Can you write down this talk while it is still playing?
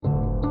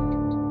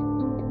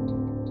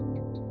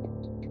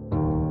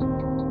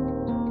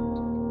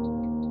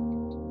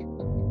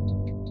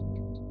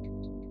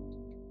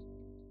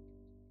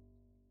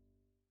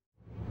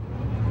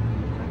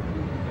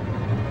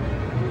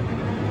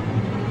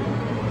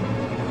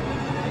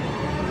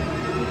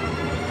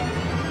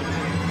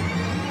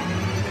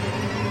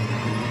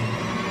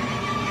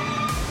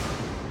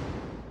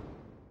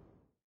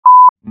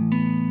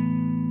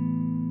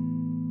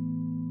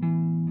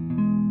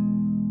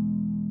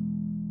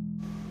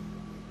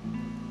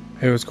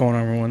Hey, what's going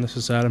on, everyone? This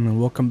is Adam, and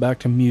welcome back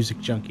to Music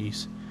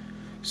Junkies.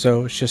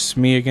 So, it's just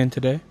me again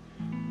today,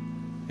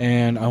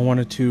 and I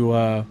wanted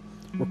to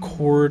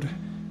record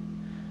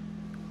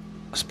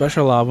a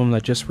special album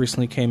that just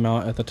recently came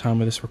out at the time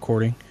of this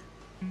recording.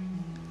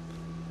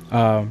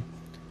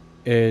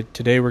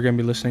 Today we're going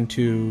to be listening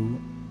to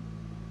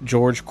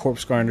George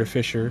Corpse Grinder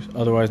Fisher,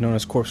 otherwise known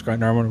as Corpse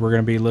Grinder. We're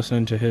going to be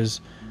listening to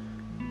his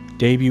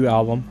debut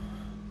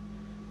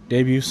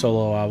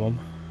solo album,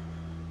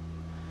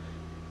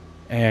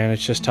 and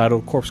it's just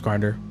titled Corpse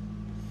Grinder.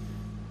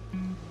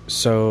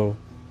 So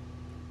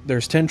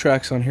there's 10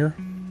 tracks on here,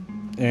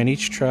 and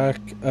each track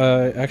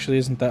actually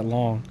isn't that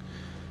long.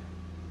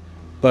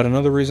 But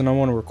another reason I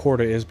want to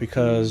record it is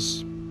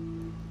because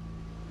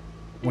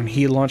when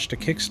he launched a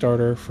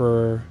Kickstarter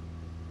for,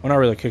 well, not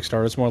really a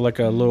Kickstarter, it's more like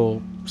a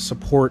little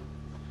support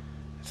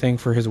thing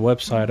for his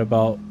website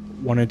about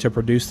wanting to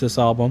produce this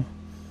album.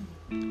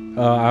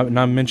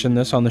 I mentioned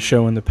this on the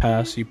show in the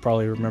past, you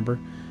probably remember.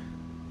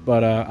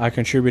 But I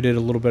contributed a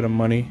little bit of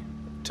money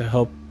to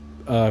help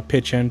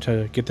pitch in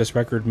to get this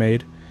record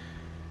made.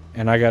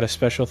 And I got a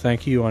special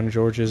thank you on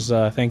George's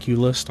thank you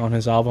list on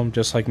his album,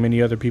 just like many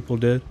other people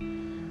did.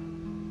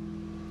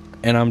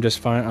 And I'm just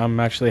fine. I'm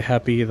actually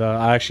happy that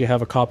I actually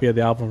have a copy of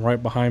the album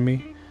right behind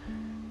me,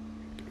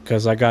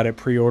 because I got it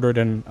pre-ordered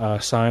and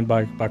signed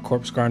by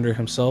Corpse Grinder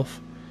himself.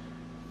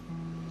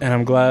 And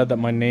I'm glad that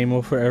my name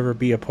will forever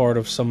be a part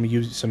of some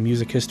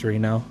music history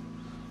now.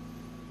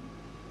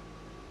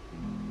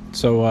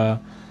 So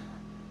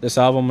this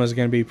album is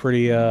gonna be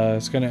pretty.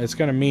 It's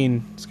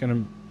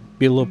gonna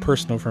be a little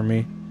personal for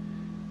me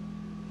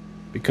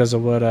because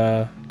of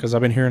because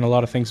I've been hearing a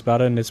lot of things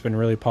about it, and it's been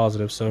really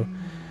positive. So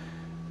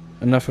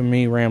enough of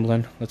me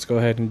rambling. Let's go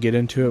ahead and get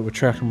into it with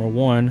track number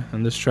 1,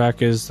 and this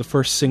track is the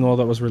first single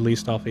that was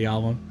released off the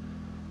album.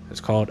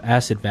 It's called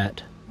Acid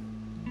Vat.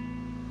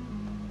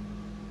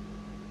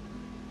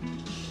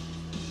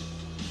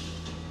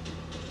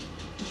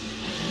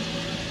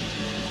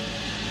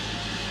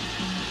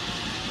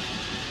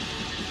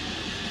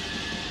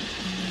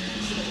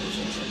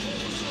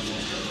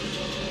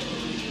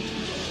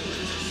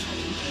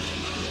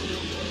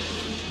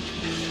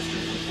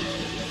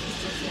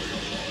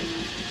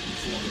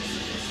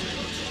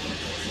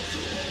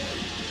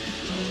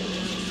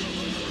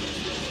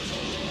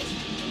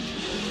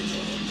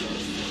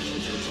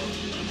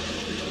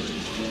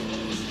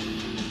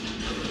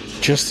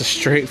 Just a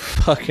straight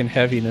fucking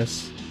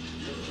heaviness.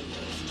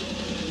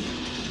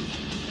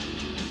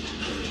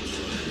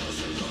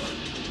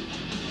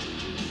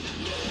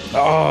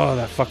 Oh,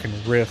 that fucking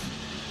riff.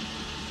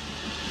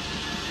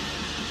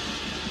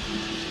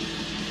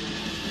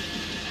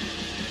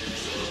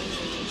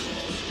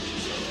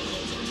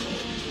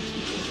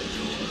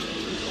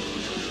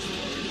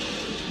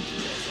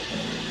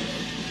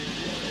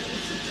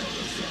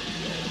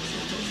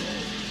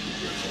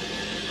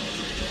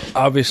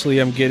 Obviously,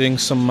 I'm getting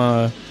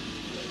some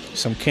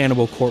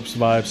Cannibal Corpse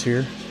vibes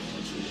here.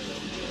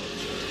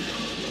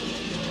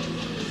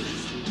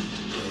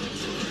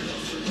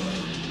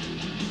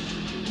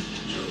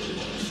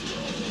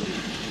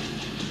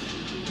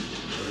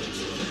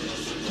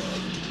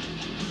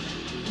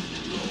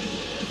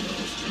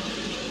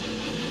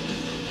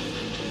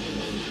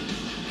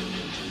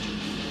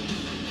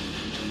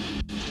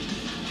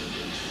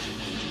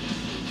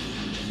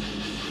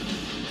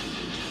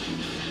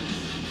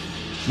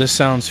 This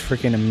sounds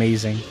freaking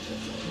amazing.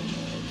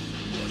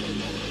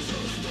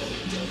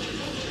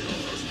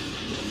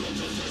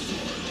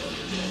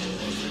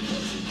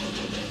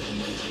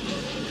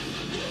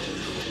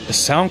 The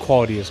sound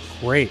quality is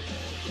great.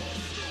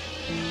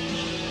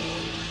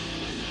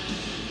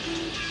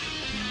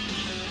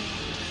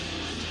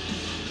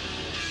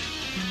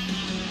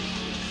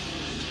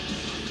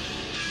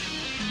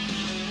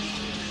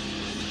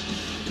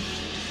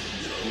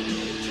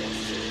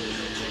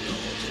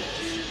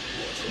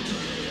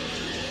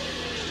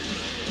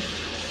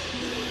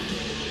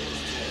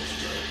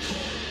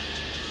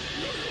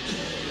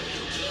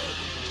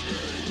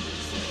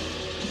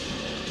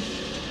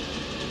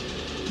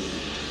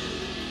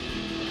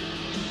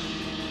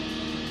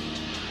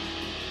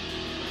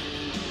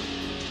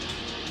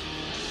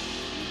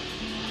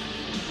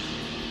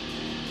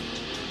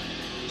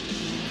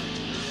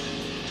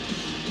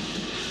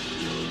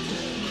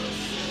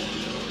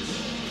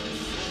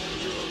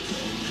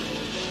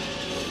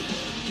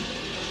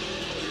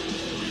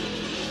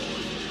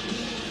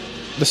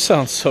 This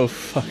sounds so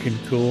fucking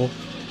cool.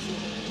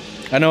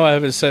 I know I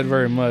haven't said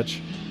very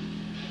much.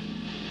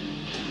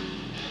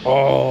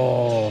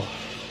 Oh.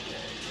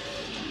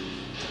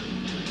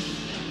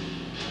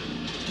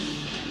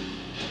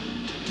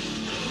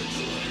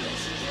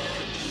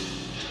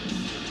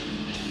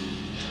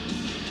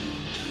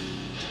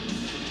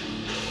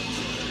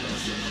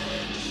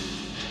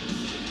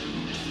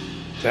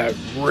 That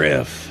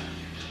riff.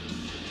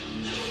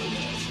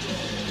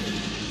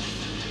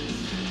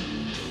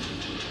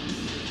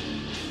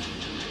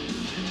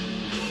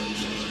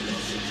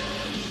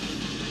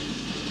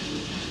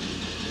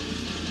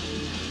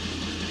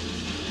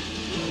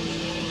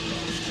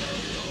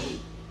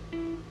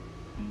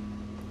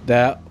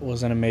 That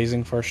was an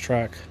amazing first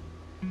track,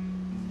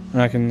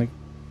 and I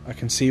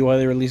can see why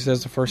they released it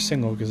as the first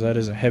single, because that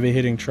is a heavy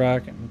hitting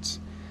track and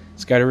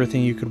it's got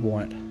everything you could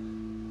want.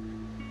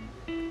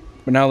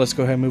 But now let's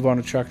go ahead and move on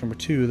to track number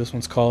 2. This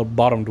one's called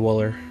Bottom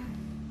Dweller.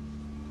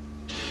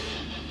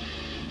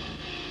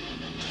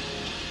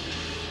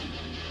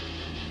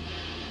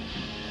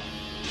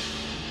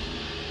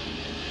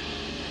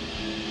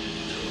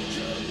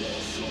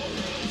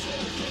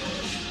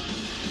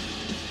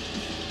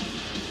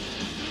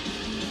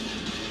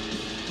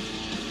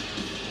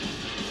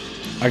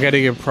 I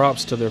gotta give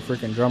props to their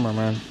freaking drummer,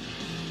 man.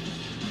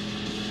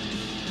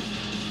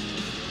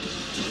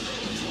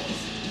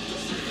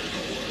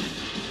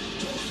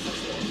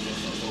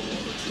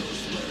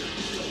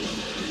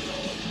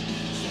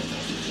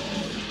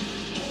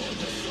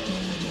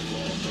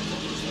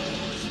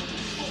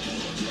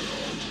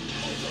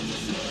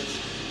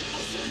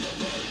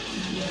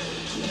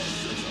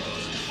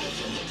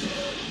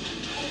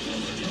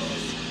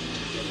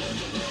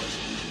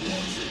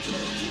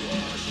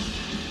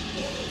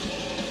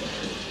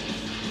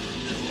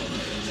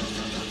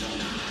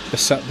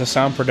 The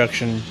sound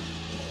production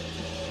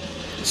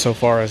so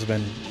far has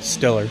been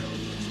stellar.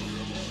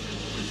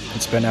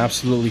 It's been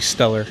absolutely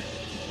stellar.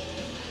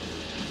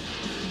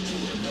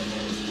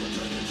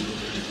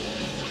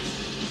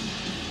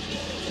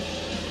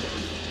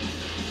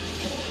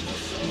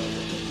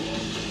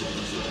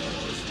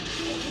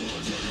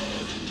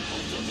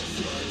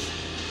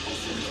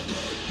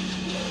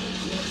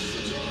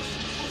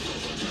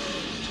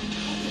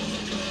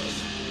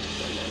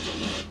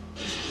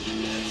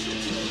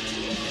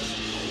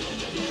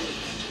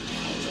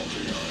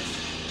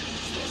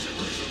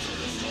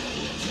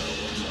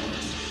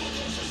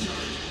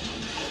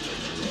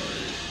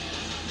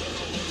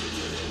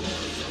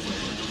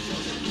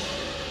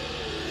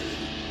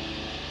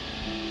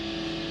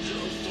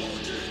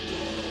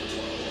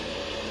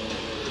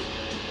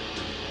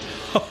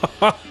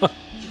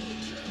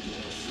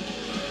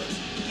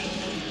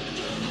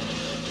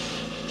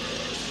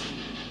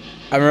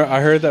 I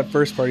heard that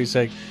first part. He's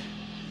like,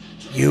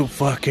 "You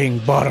fucking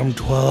bottom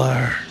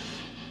dweller."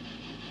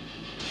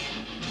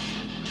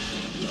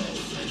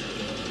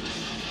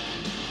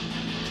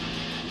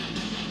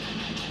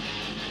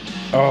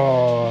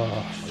 Oh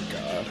my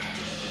god.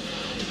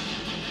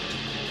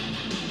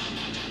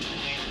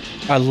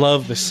 I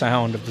love the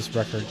sound of this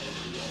record.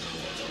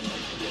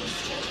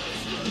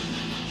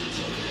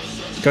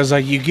 Because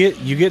like you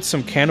get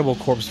some Cannibal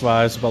Corpse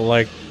vibes, but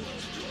like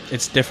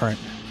it's different.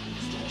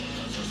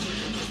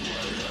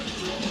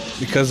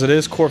 Because it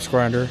is Corpse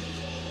Grinder,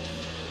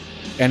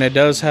 and it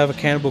does have a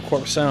Cannibal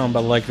Corpse sound,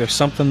 but like there's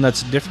something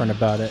that's different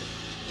about it.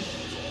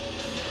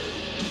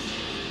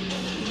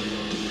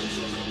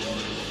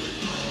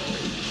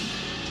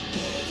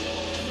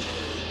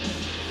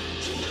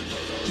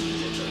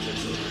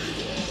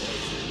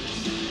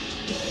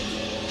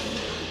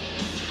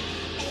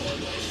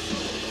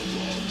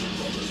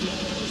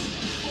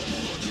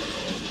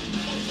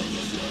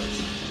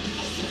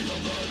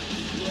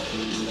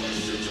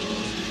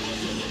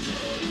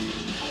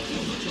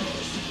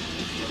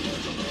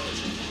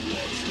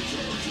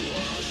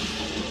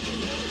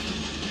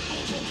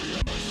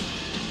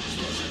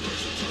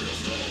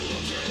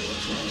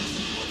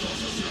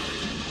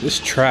 This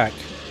track.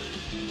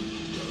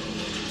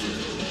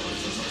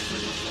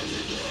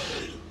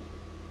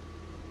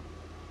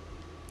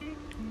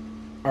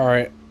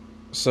 Alright,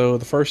 so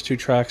the first 2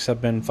 tracks have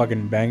been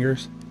fucking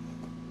bangers.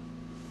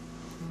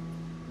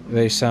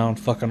 They sound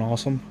fucking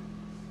awesome.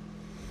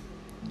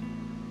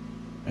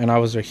 And I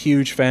was a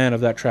huge fan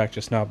of that track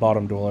just now,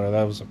 Bottom Dweller.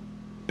 That was a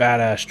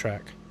badass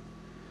track.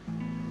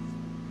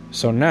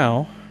 So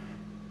now,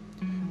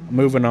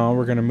 moving on,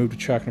 we're going to move to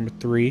track number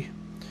 3.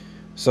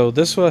 So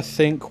this one I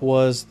think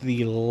was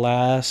the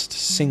last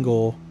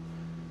single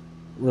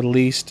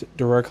released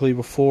directly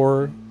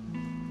before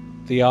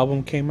the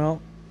album came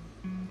out,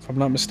 if I'm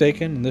not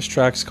mistaken. And this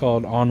track's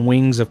called On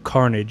Wings of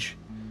Carnage.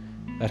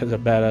 That is a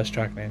badass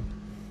track name.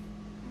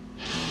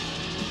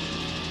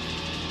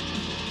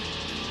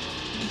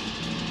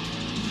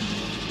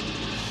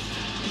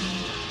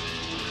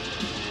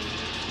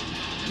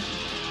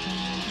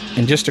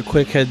 And just a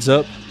quick heads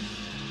up,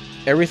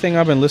 everything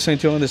I've been listening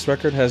to on this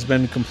record has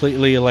been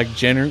completely like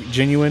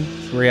genuine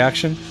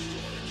reaction.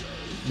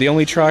 The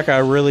only track I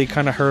really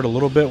kind of heard a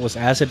little bit was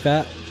Acid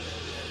Vat,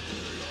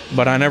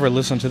 but I never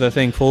listened to the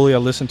thing fully. I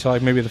listened to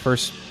like maybe the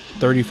first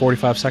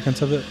 30-45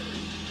 seconds of it,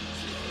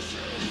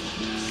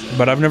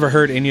 but I've never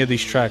heard any of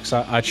these tracks.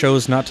 I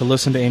chose not to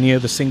listen to any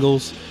of the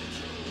singles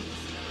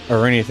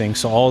or anything,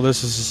 so all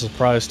this is a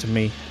surprise to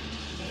me.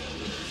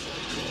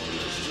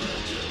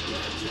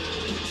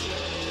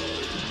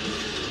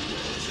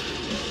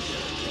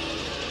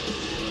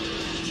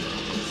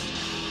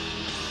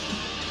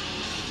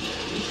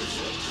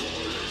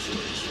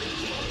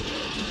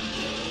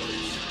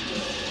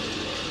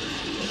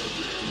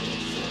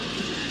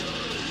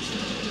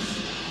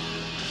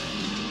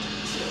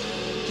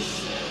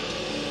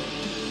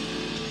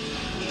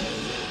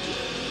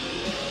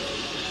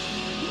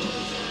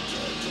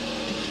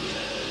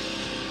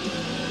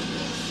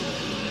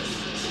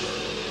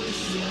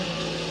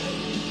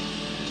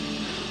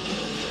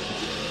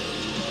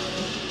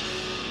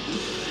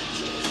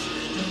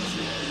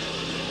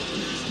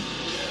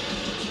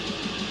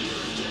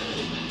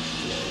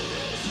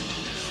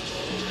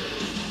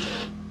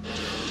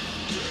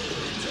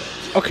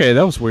 Okay,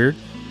 that was weird.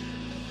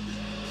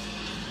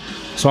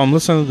 So I'm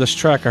listening to this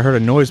track. I heard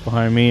a noise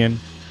behind me, and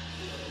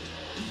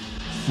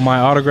my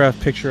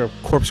autographed picture of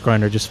Corpse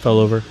Grinder just fell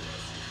over.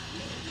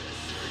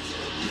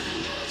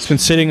 It's been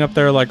sitting up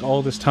there like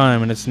all this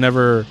time, and it's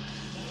never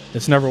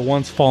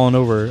once fallen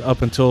over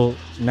up until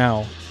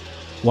now,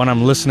 when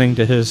I'm listening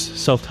to his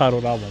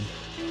self-titled album.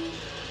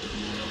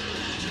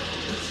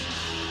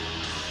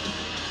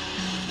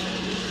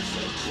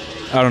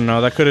 I don't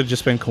know. That could have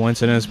just been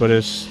coincidence, but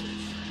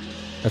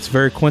that's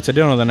very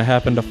coincidental that it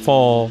happened to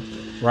fall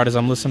right as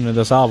I'm listening to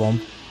this album,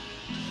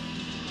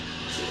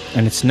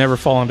 and it's never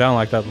fallen down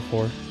like that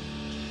before.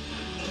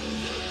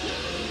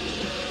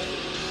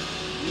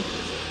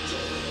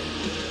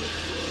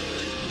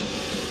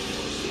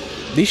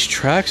 These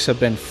tracks have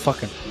been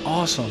fucking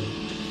awesome.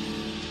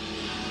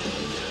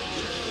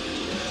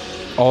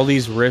 All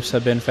these riffs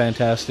have been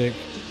fantastic.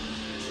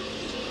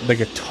 The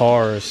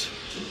guitars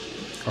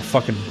are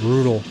fucking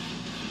brutal.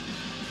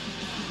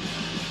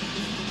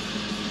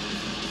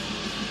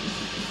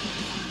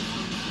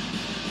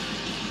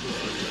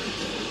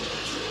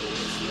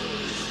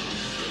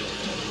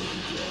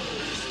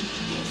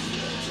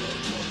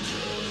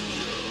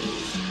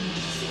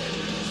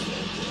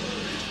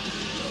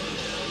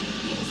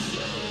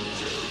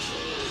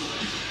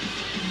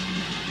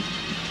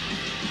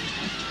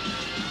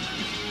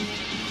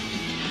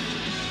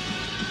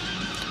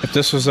 If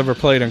this was ever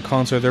played in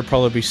concert, there'd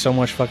probably be so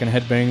much fucking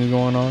headbanging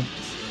going on.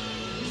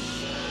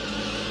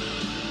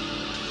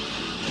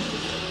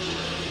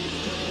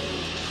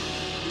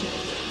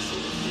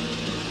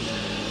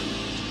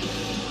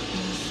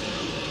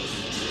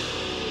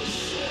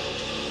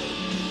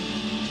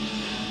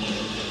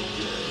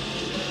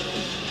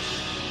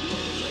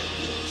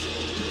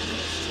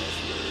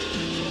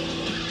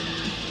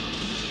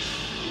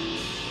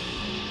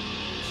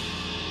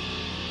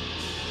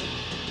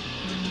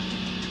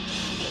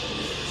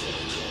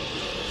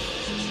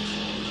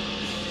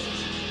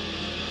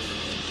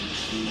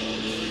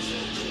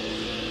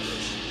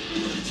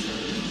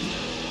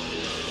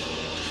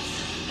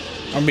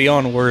 I'm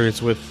beyond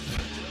words with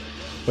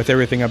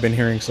everything I've been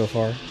hearing so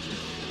far.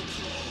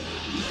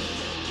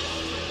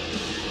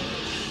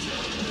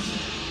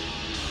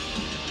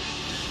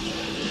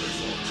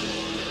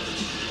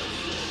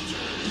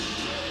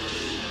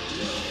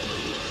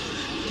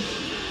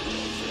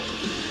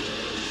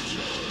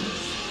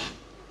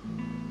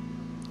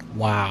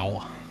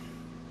 Wow.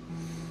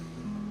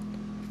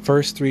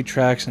 First 3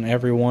 tracks and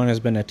every one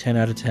has been a 10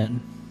 out of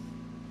 10.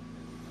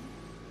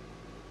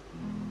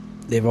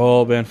 They've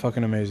all been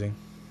fucking amazing.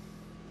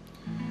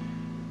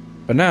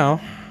 But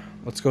now,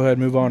 let's go ahead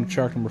and move on to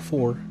track number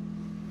 4.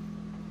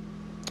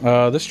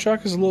 This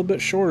track is a little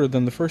bit shorter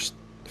than the first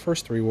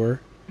 3 were.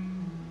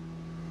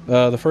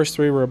 The first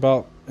 3 were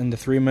about in the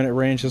 3-minute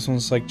range. This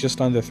one's like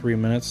just under 3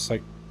 minutes. It's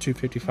like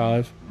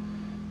 2:55.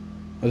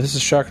 This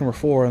is track number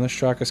 4, and this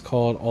track is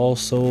called All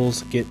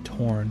Souls Get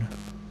Torn.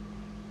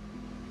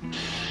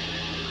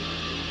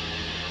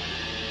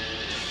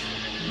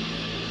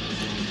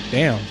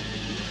 Damn.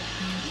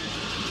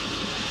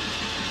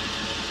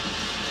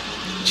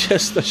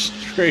 Just a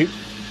straight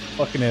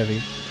fucking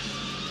heavy.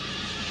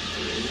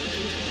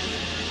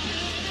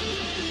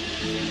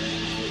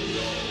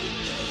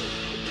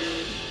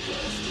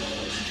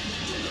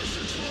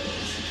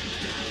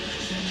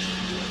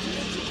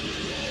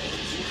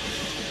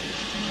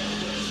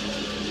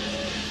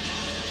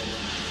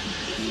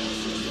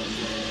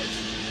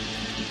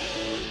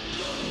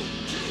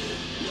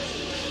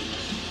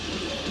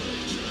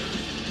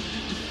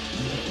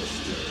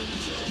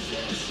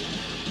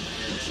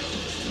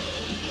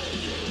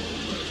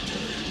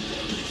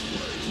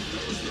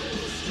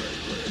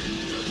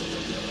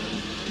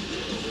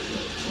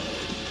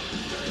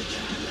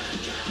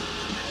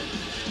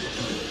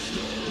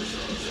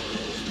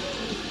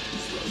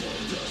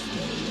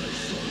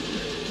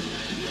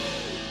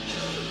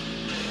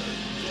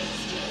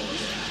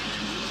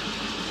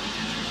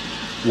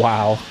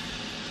 Wow.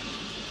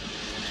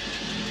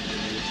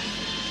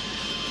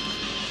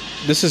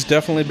 This has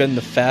definitely been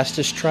the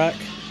fastest track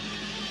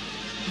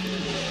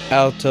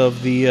out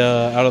of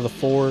the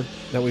 4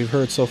 that we've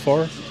heard so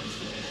far.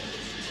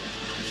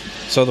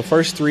 So the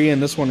first 3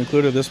 and this one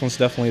included, this one's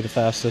definitely the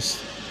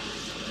fastest.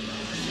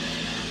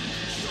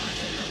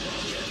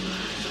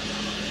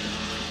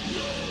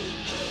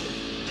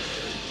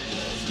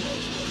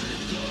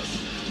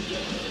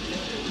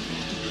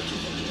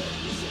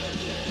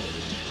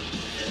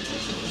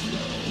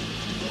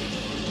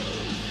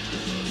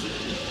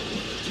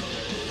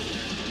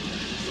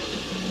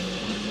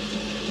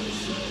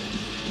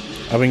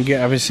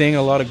 I've been seeing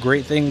a lot of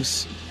great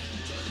things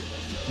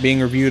being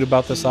reviewed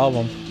about this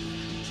album,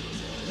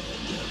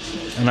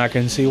 and I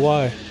can see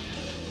why.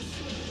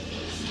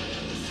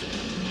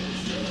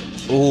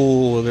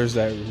 Oh, there's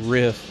that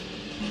riff.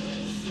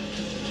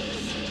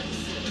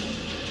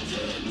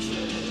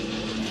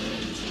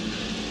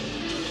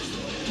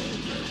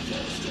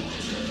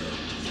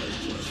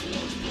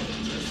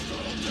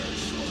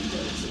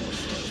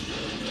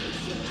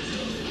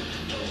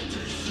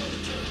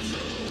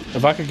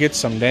 If I could get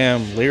some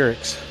damn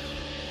lyrics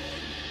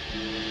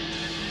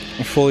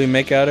and fully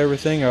make out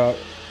everything,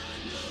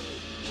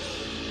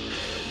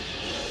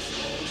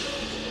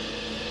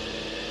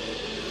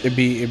 it'd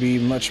be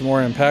much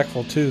more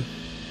impactful too,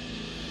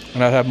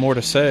 and I'd have more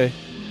to say.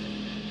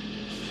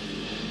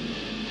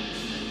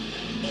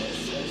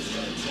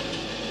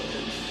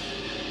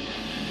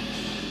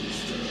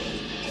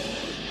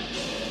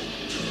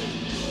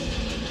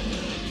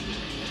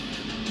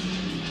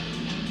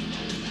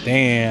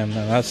 Damn,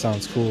 man, that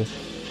sounds cool.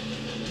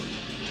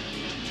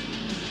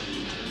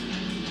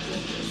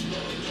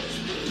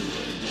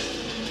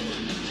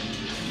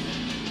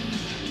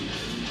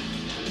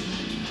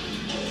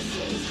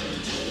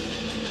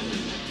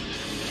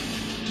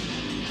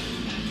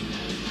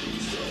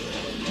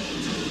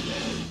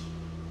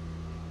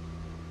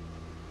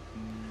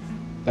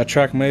 That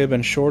track may have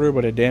been shorter,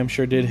 but it damn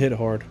sure did hit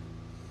hard.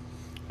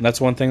 And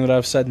that's one thing that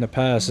I've said in the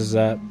past, is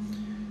that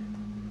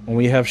when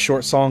we have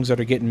short songs that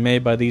are getting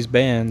made by these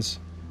bands,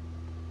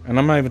 and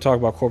I'm not even talking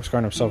about Corpse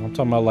Grinder himself, I'm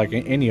talking about like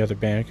any other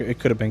band. It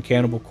could have been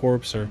Cannibal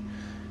Corpse or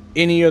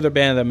any other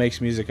band that makes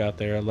music out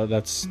there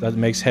that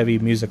makes heavy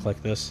music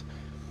like this,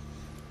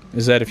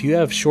 is that if you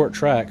have short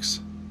tracks,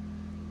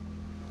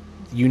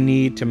 you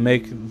need to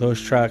make those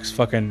tracks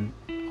fucking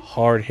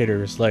hard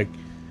hitters. Like,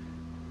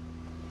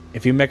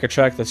 if you make a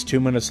track that's 2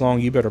 minutes long,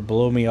 you better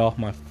blow me off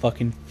my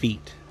fucking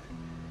feet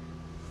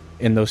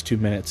in those 2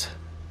 minutes.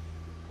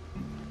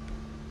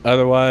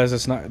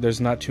 Otherwise,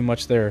 there's not too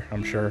much there,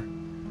 I'm sure.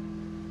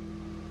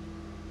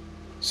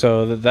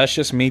 So that's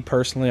just me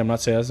personally. I'm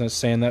not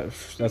saying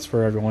that's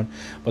for everyone,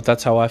 but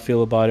that's how I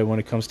feel about it when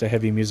it comes to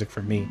heavy music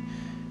for me.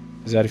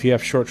 Is that if you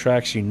have short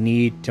tracks, you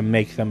need to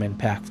make them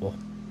impactful.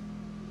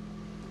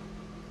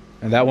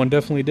 And that one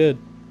definitely did.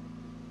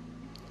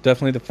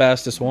 Definitely the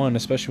fastest one,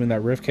 especially when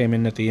that riff came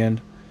in at the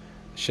end.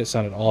 Shit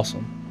sounded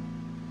awesome.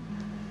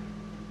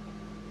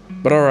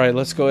 But alright,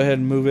 let's go ahead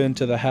and move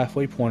into the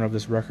halfway point of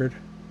this record.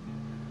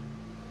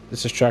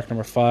 This is track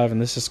number 5,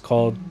 and this is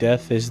called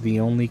Death is the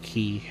Only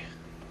Key.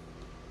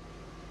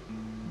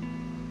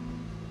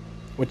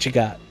 What you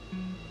got?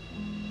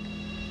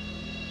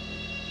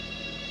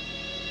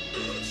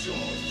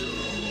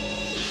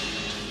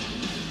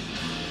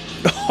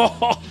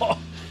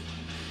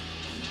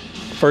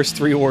 First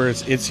 3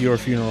 words, it's your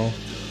funeral.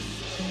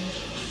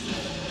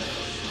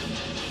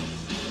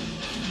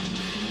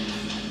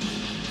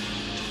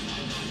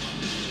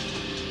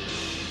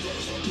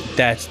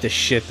 That's the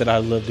shit that I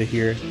love to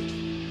hear.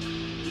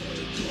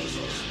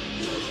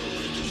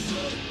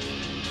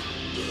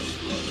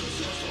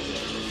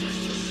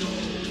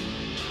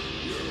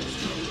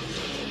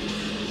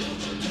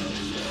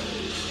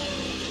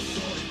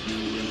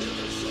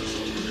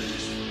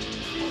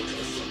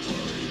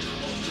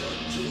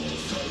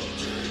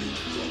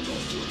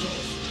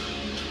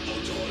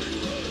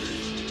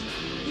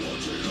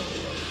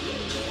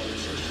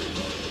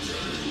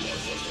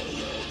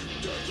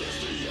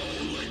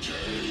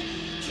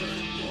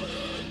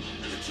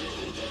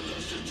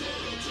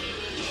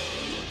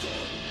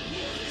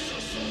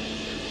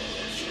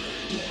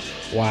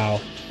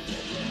 Wow.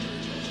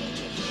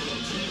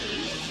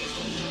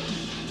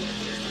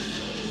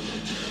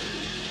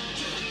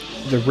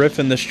 The riff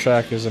in this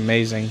track is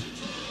amazing.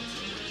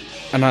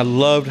 And I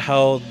loved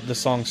how the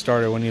song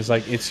started when he's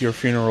like, it's your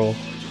funeral.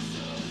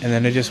 And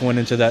then it just went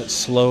into that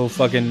slow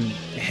fucking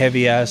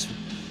heavy ass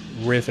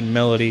riff and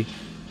melody.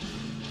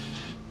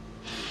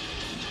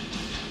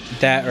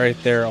 That right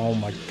there, oh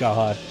my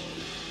god.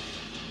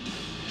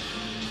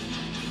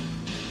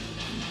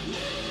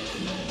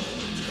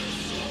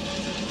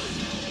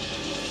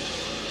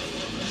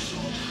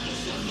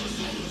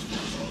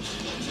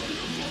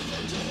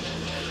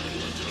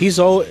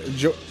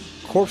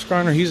 Corpse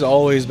Grinder, he's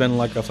always been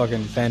like a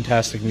fucking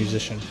fantastic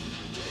musician.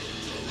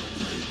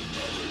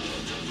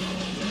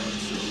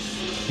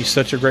 He's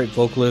such a great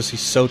vocalist, he's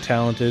so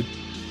talented.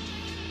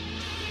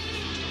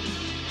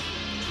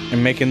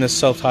 And making this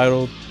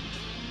self-titled,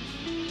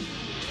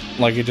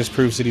 like, it just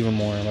proves it even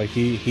more. Like,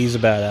 he's a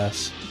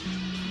badass.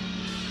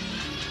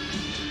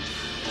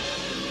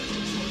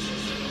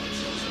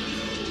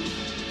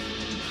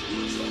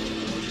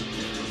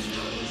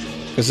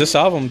 Because this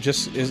album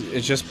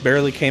just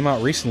barely came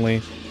out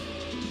recently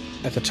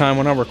at the time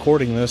when I'm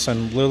recording this,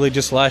 and literally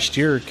just last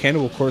year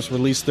Cannibal Corpse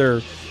released their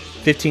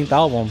 15th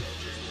album,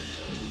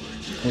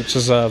 which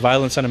is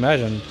Violence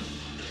Unimagined,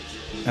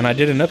 and I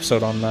did an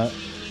episode on that.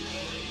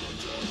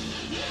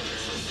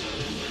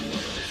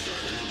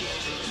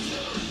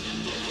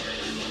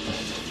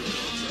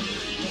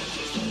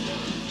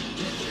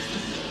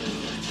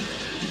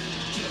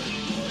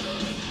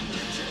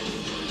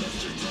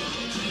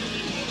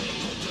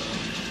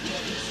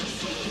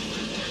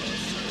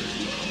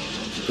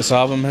 This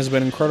album has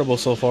been incredible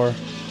so far.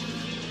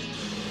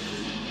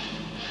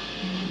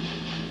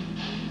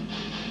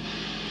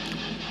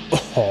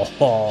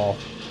 Oh,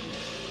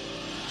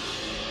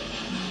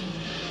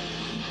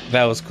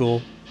 that was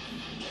cool.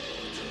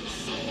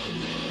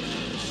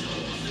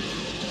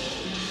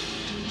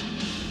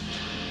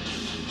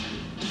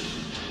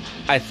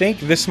 I think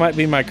this might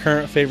be my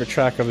current favorite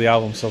track of the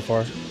album so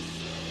far.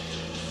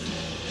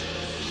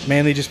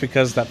 Mainly just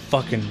because that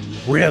fucking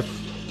riff.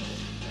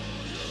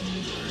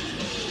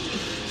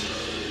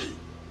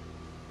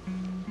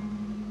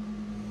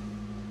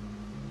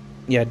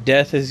 Yeah,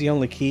 Death is the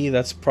Only Key.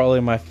 That's probably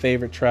my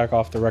favorite track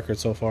off the record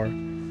so far.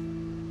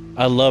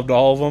 I loved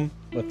all of them,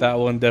 but that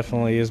one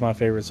definitely is my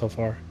favorite so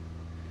far.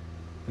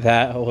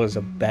 That was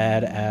a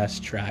badass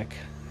track.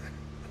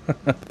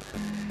 I'm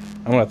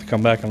gonna have to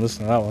come back and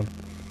listen to that one.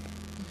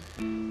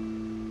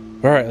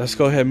 Alright, let's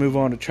go ahead and move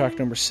on to track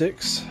number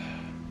 6.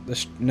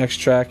 This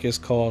next track is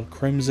called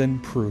Crimson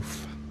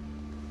Proof.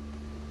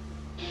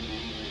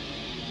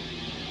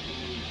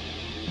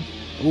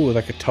 Ooh,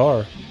 that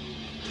guitar.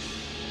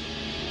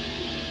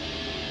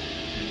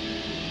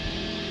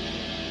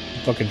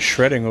 Fucking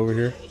shredding over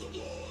here.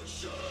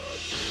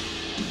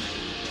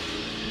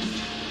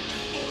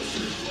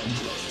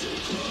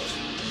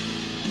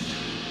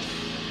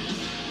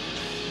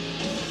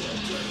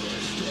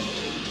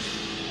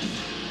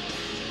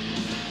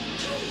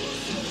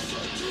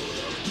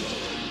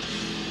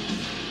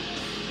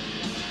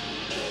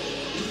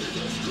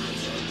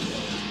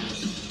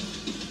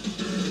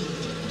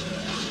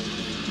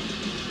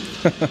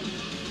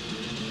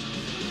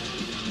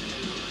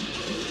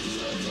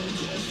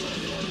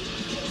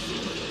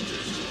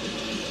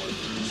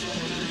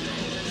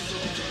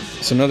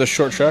 It's another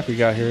short track we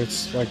got here.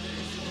 It's like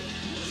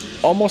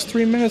almost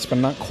 3 minutes, but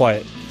not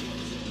quite.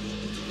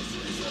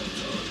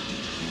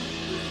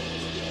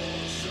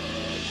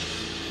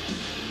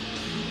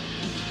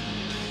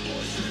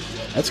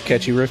 That's a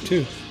catchy riff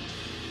too.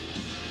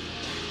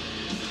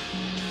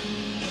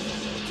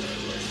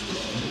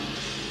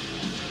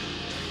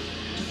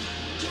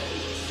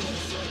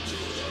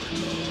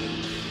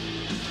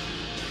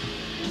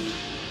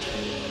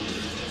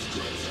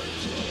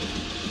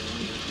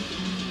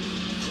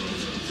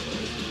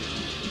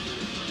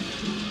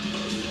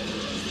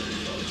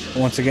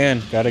 Once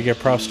again, gotta give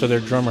props to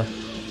their drummer.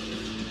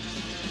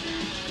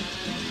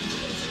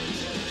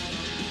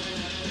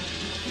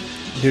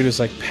 Dude is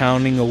like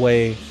pounding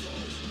away.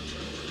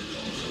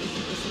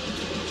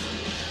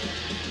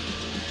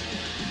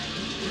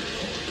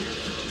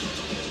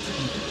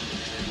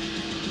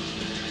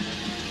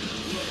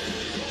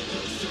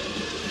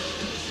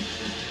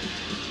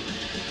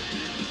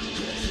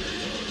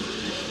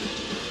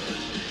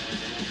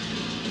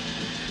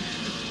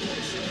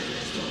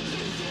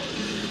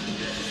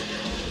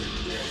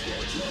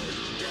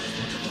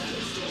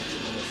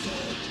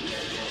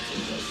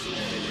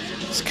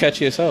 It's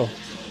catchy as hell.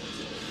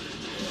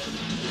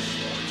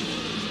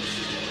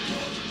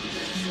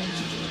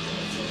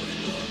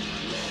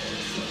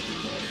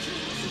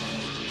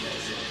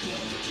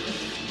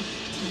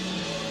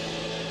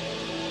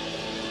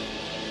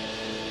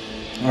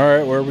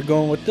 Alright, where are we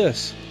going with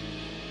this?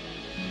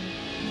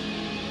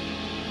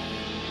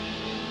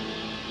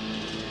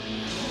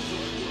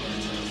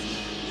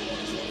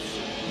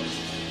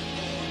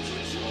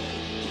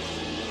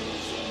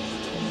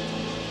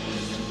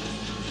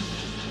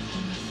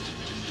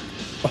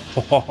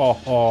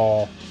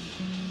 Oh.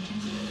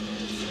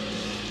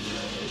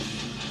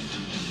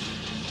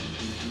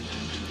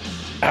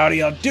 How do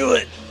y'all do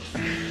it?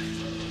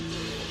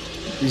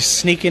 You're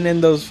sneaking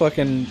in those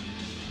fucking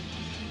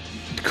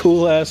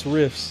cool ass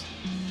riffs.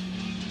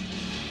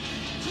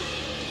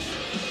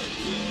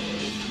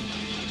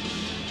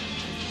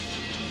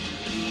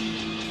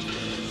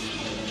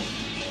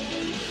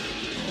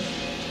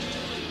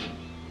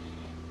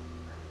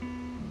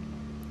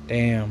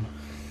 Damn.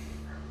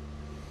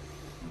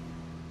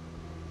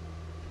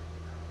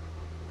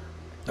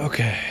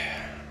 Okay.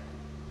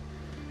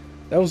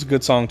 That was a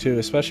good song too,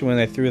 especially when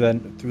they threw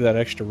that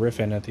extra riff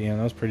in at the end.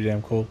 That was pretty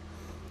damn cool.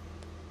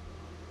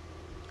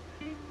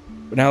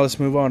 But now let's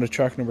move on to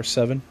track number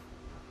 7.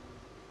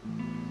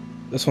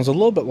 This one's a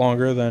little bit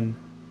longer than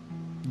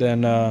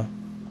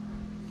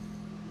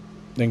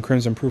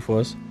Crimson Proof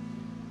was.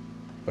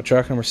 But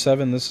track number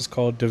 7, this is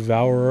called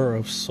Devourer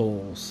of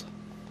Souls.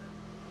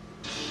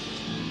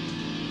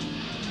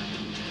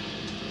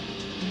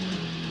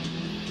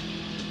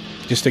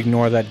 Just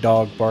ignore that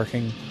dog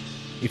barking.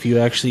 If you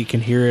actually can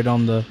hear it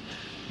on the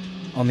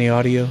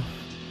audio,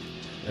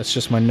 that's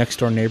just my next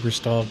door neighbor's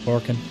dog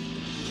barking.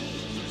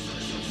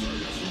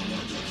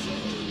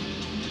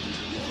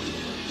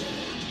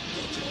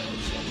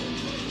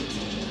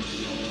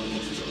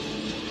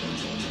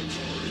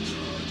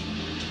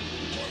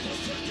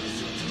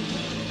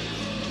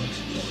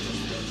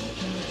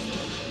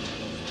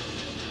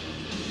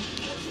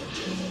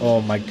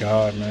 Oh my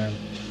god, man.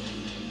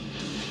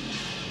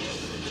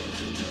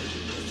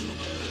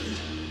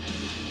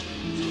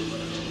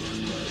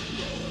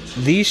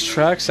 These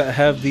tracks that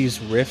have these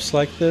riffs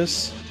like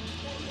this,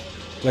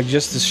 like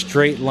just the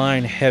straight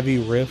line heavy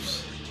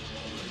riffs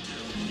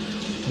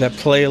that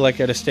play like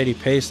at a steady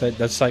pace,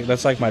 that's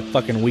like my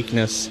fucking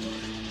weakness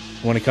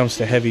when it comes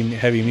to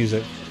heavy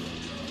music.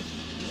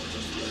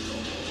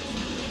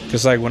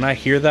 Cause like when I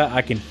hear that,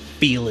 I can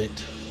feel it.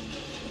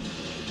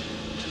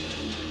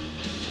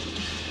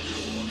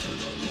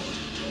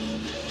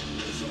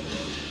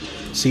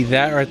 See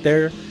that right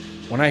there?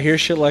 When I hear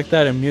shit like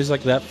that and music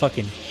like that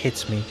fucking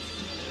hits me.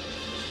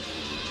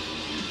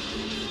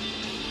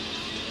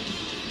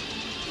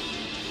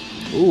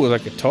 Ooh,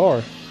 that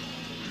guitar.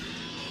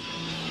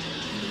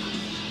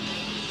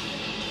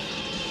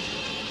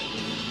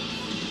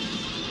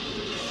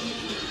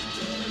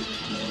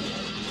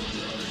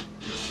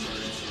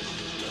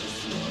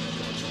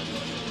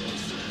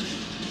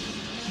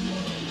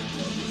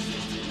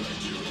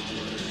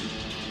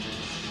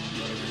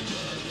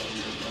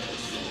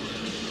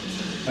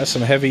 That's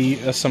some heavy,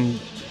 that's some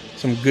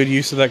good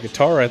use of that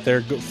guitar right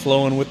there,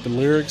 flowing with the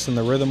lyrics and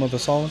the rhythm of the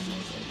song.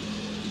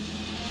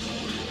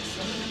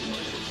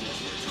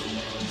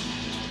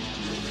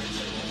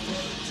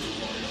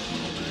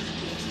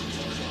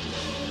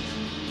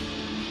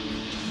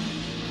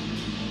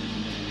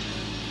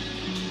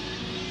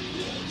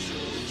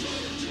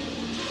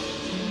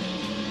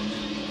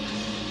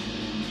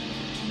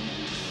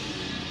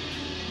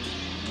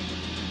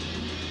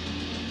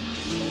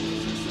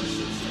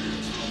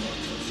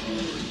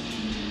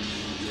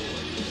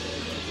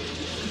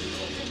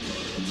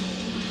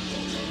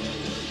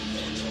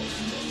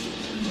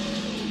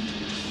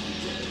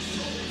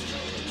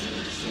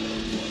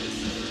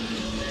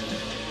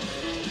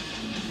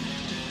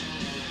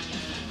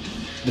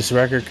 This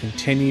record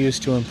continues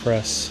to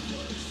impress.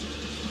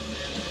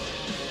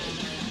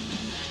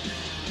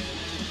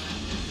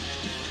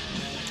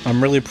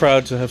 I'm really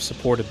proud to have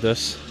supported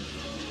this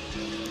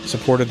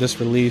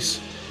release,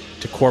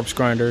 to Corpse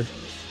Grinder,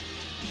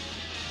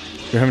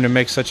 for him to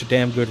make such a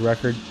damn good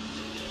record.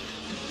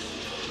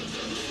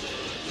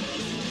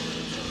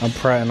 I'm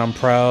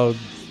proud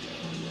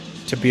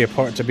to be a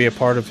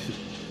part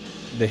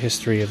of the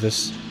history of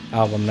this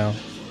album now.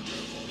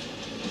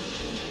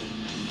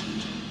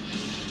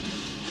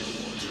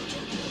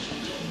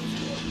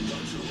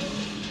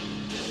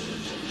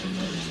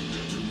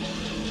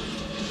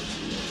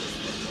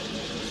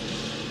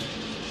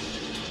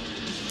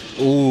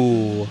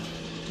 Ooh.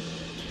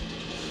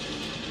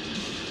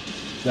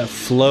 That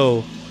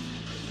flow.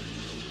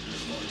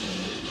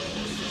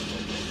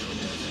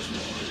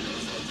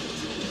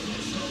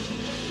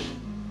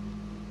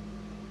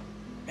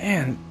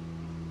 Man,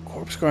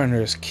 Corpse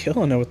Grinder is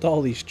killing it with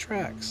all these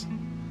tracks.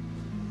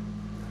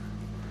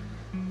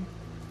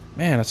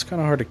 Man, it's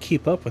kind of hard to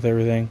keep up with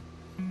everything.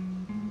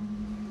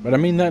 But I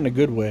mean that in a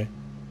good way.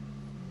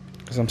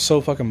 Because I'm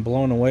so fucking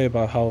blown away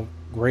about how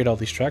great all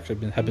these tracks have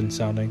been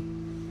sounding.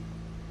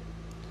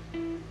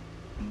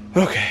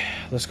 Okay,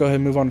 let's go ahead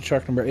and move on to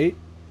track number 8.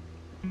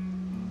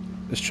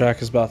 This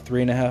track is about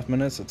 3.5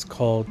 minutes. It's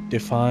called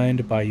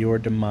Defined by Your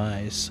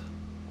Demise.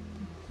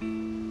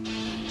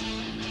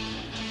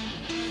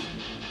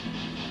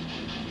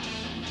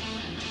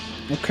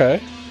 Okay.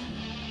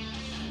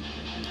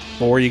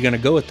 Well, where are you going to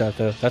go with that,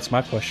 though? That's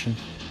my question.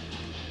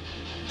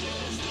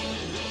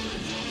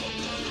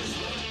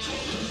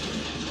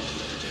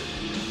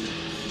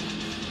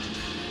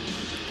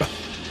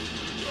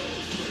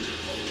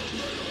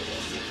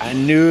 I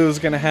knew it was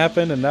going to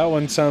happen, and that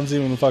one sounds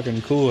even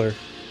fucking cooler.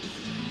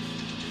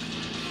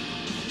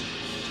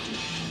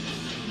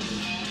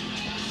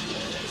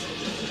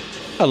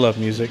 I love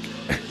music.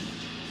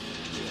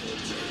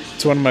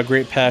 It's one of my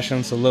great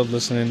passions. I love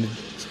listening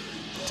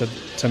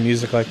to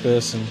music like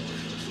this, and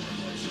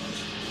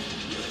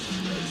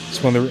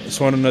it's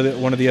one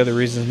of the other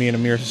reasons me and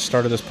Amir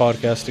started this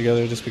podcast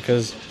together, just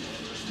because,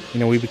 you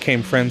know, we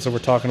became friends over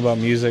talking about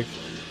music,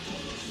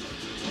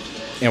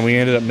 and we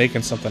ended up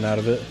making something out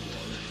of it.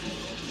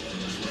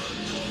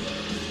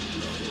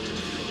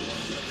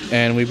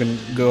 And we've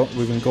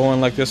been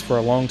going like this for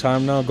a long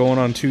time now, going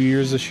on 2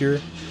 years this year.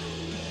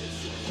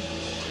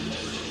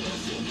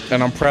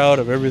 And I'm proud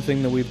of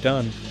everything that we've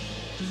done.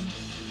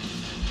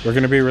 We're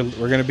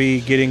gonna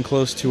be getting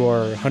close to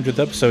our 100th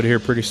episode here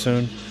pretty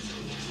soon,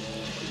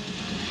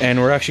 and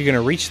we're actually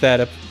gonna reach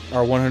that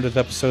our 100th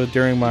episode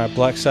during my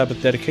Black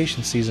Sabbath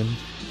dedication season.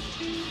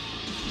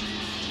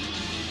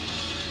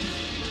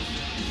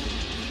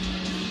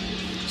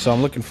 So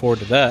I'm looking forward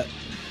to that.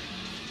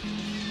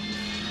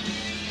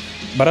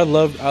 But I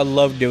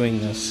love doing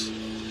this.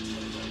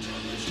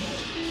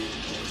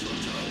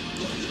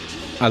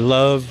 I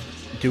love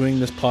doing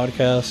this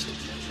podcast.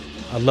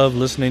 I love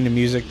listening to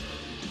music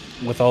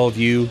with all of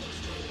you,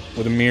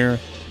 with Amir,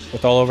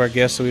 with all of our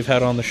guests that we've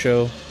had on the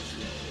show.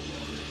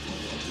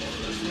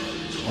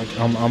 Like,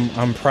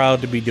 I'm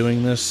proud to be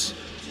doing this.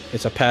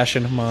 It's a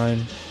passion of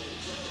mine,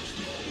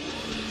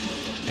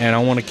 and I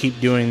want to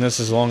keep doing this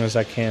as long as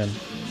I can.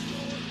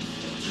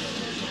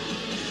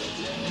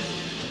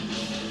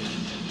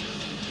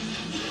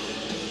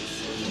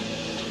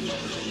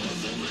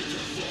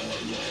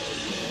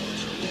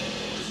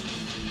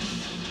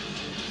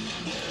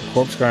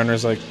 Corpse Grinder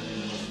is like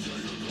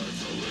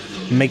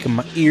making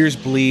my ears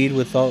bleed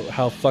with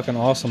how fucking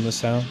awesome this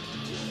sounds.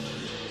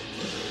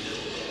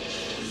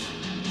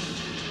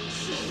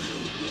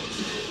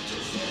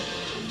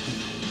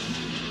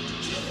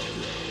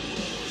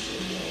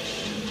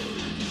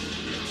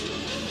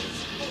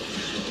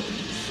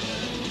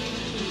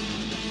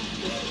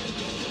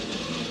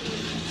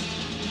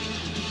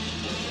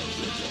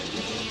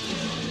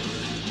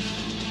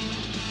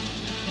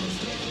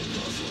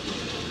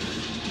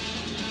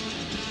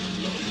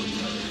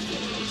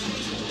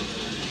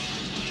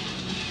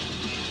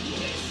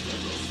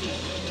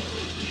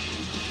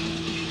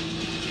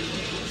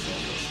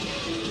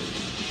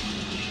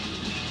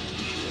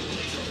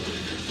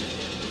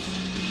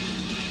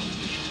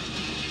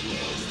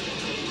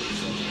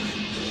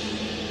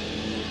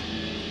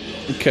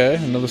 Okay,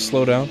 another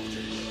slowdown.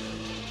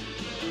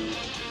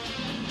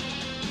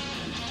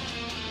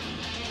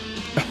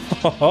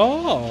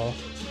 Oh,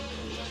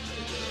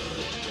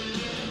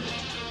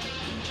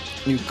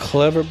 you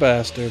clever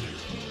bastard.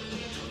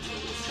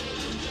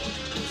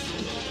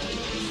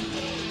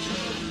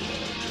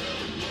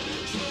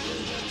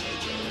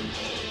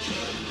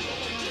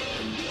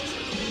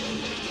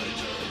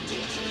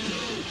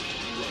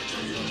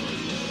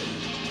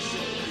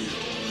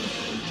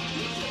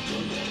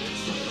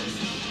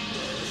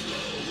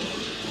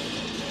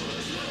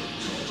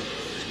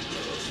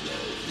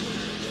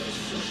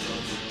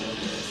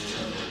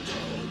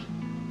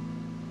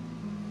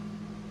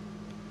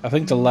 I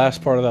think the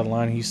last part of that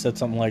line, he said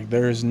something like,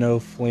 "There is no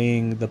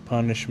fleeing the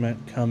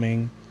punishment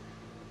coming,"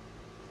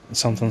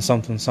 something,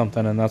 something,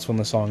 something, and that's when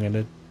the song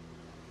ended.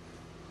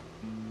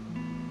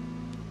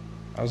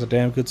 That was a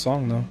damn good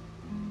song, though.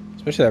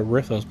 Especially that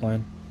riff I was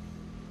playing.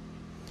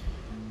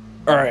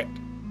 Alright.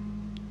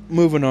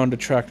 Moving on to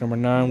track number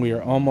 9. We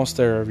are almost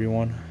there,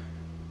 everyone.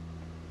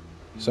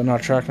 So now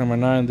track number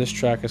 9. This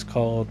track is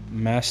called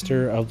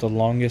Master of the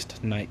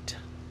Longest Night.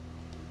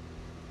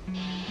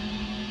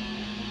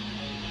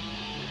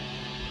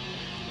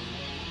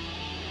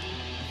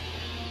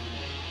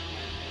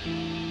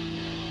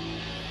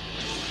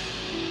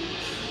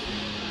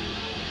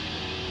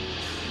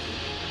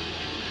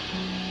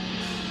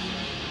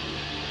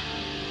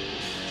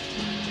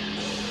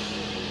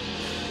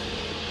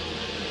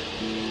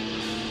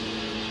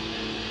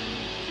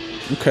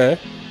 Okay.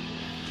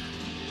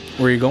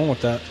 Where are you going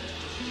with that?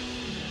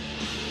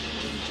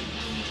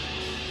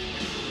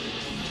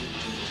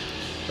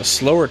 A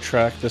slower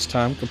track this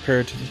time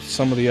compared to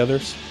some of the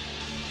others.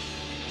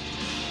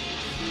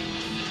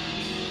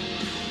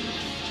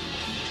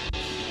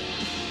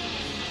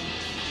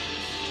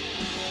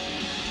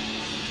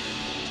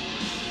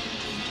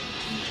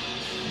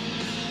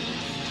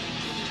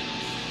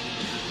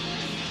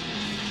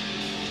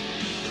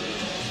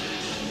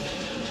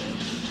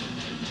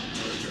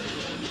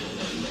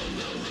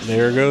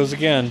 There it goes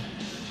again.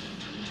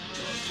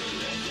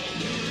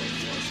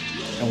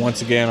 And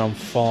once again, I'm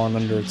falling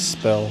under its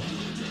spell.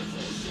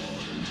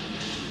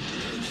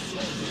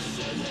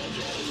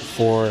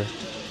 For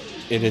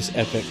it is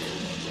epic.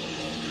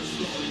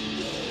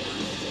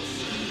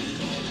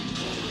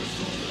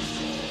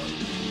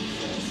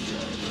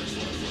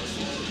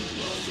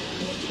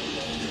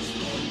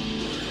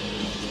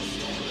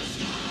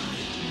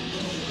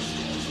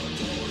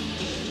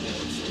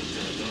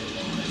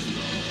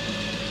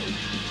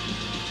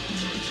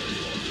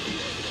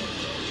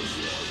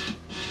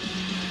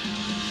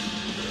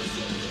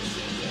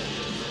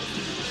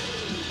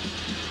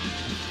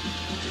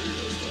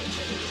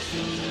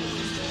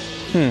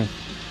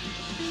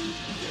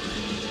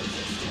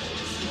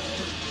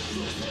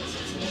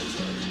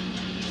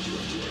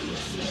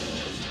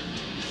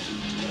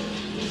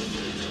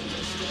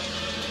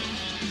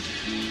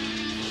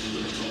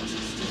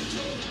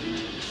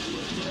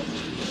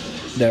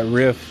 That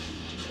riff.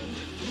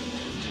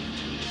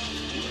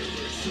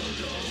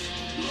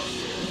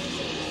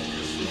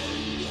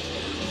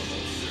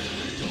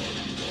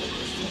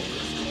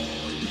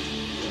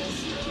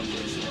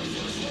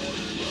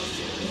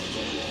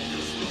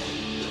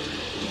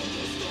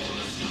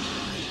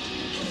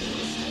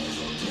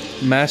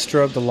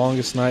 Master of the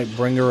longest night,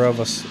 bringer of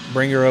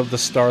the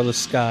starless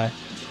sky.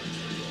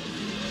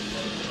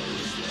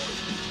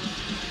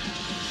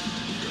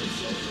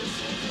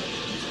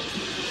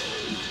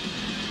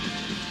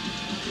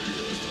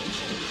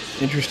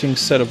 Interesting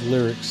set of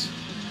lyrics.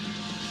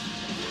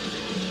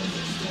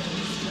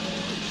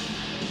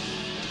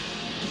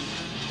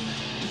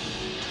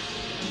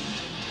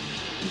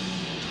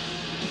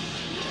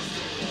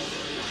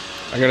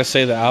 I gotta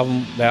say the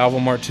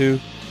album art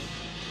too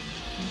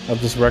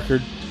of this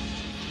record,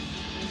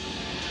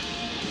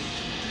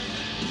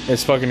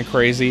 it's fucking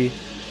crazy,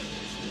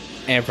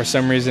 and for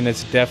some reason,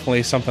 it's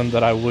definitely something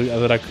that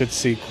I could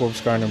see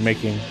Corpsegarner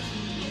making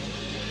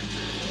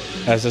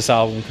as this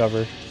album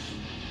cover.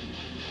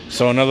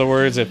 So in other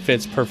words, it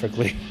fits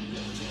perfectly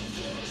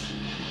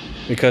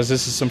because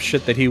this is some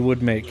shit that he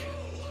would make.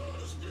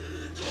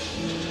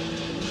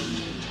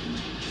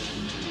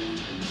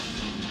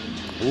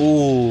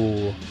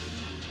 Ooh.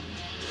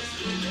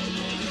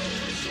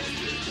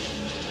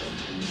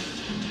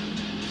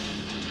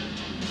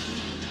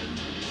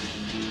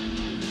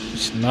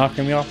 Just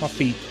knocking me off my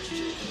feet.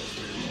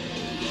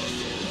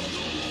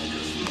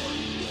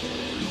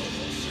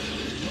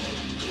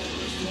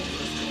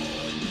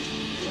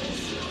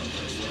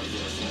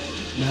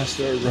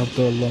 Master of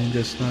the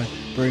longest night,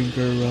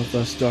 bringer of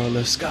the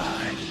starless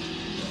sky.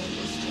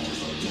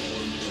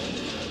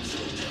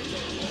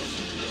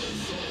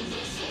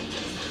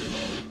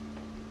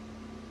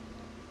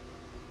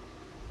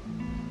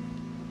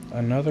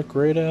 Another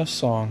great ass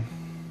song.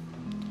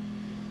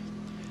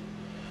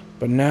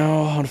 But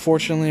now,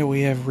 unfortunately,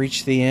 we have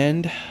reached the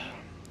end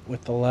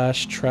with the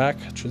last track,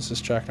 which is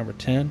this track number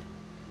 10.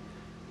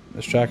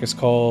 This track is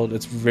called,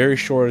 it's very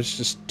short, it's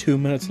just 2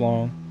 minutes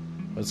long,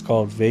 but it's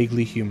called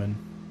Vaguely Human.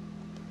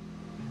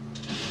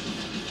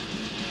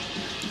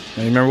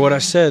 And remember what I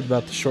said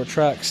about the short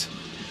tracks.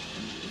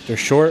 If they're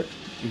short,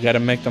 you got to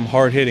make them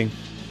hard hitting.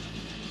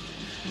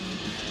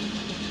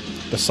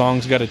 The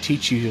song's got to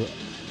teach you.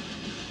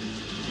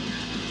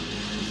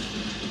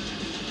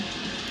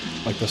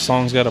 Like the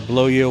song's got to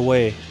blow you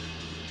away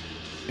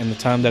in the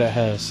time that it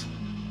has.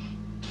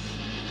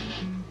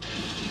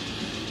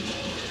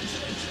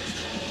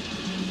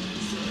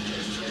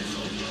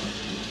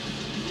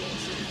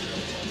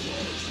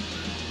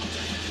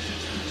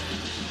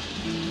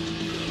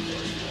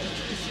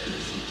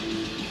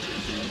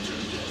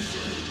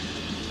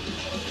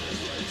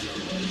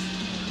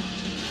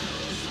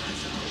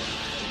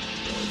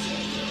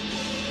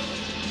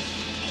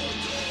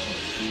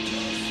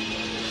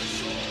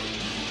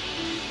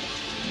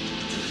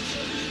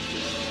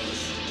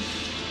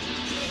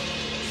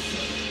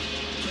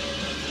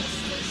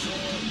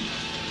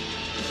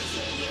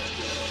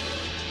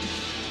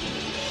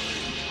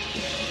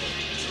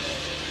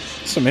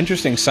 Some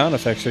interesting sound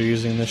effects are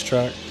using this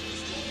track.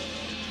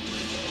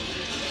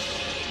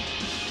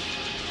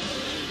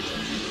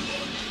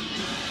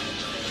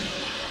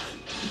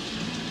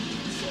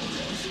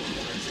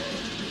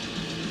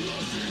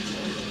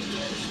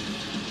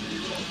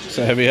 It's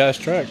a heavy ass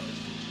track.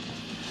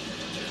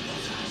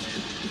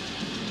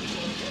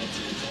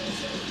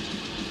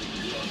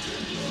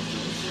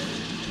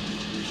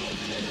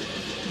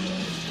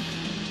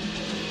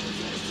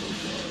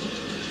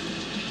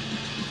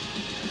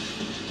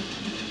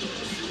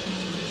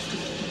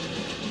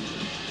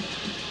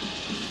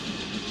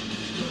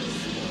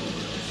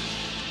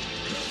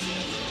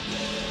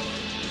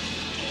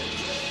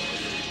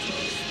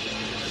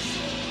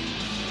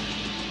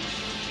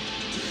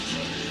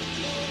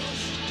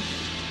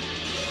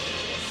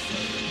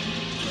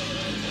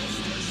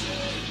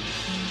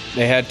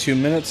 They had 2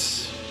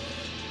 minutes,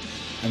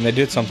 and they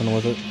did something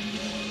with it.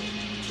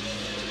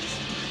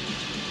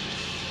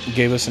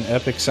 Gave us an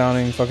epic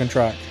sounding fucking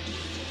track.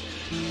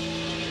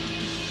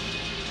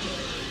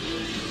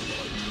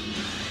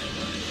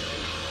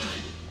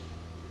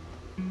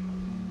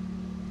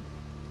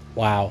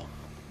 Wow.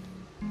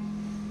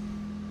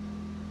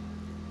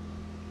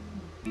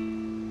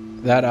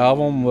 That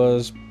album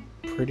was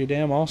pretty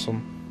damn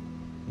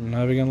awesome. I'm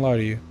not even gonna lie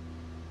to you.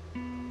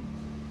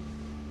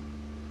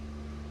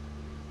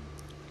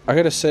 I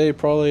gotta say,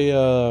 probably,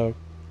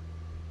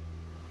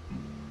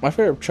 my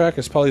favorite track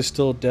is probably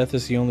still Death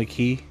is the Only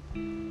Key.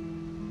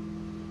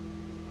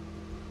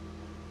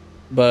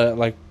 But,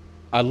 like,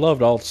 I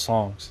loved all the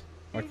songs.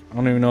 Like, I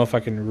don't even know if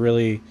I can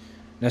really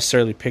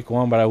necessarily pick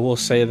one, but I will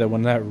say that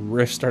when that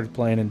riff started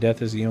playing in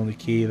Death is the Only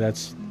Key,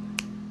 that's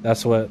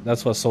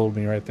what sold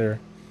me right there.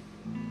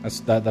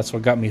 That's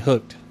what got me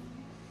hooked.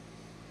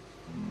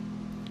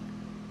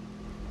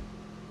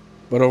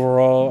 But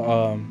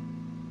overall,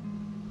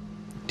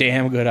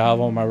 damn good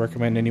album. I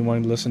recommend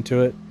anyone listen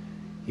to it.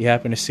 You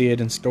happen to see it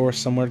in stores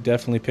somewhere,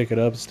 definitely pick it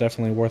up. It's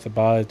definitely worth a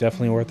buy. It's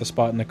definitely worth a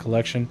spot in the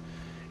collection.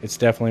 It's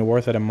definitely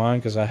worth it in mine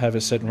because I have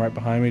it sitting right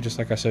behind me, just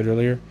like I said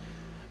earlier,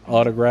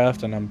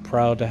 autographed, and I'm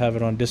proud to have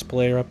it on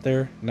display up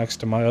there next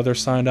to my other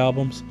signed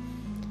albums.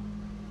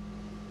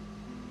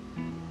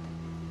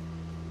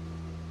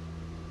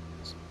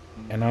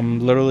 And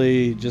I'm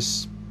literally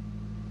just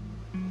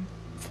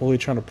fully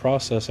trying to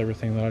process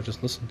everything that I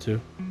just listened to.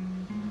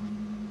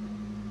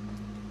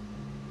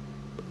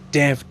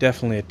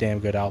 Definitely a damn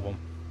good album.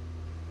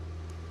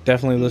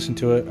 Definitely listen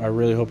to it. I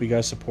really hope you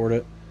guys support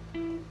it.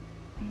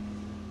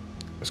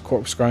 This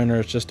Corpse Grinder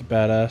is just a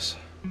badass.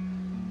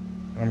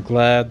 I'm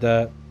glad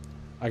that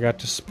I got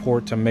to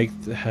support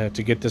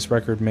to get this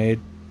record made.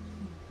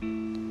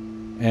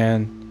 And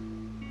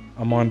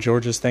I'm on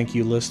George's thank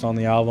you list on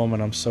the album,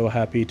 and I'm so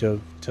happy to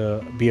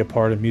be a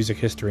part of music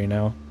history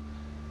now.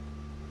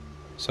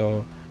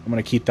 So I'm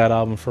gonna keep that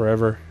album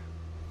forever.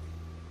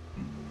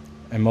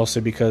 And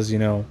mostly because, you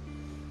know,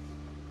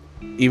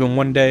 even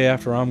one day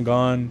after I'm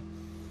gone,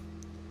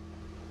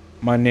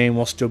 my name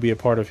will still be a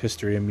part of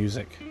history and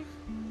music.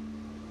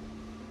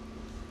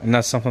 And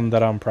that's something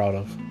that I'm proud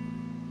of.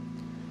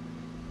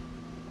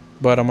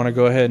 But I'm going to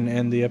go ahead and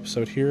end the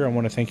episode here. I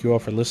want to thank you all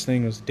for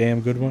listening. It was a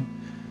damn good one.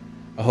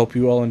 I hope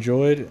you all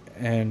enjoyed,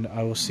 and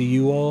I will see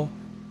you all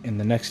in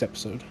the next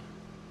episode.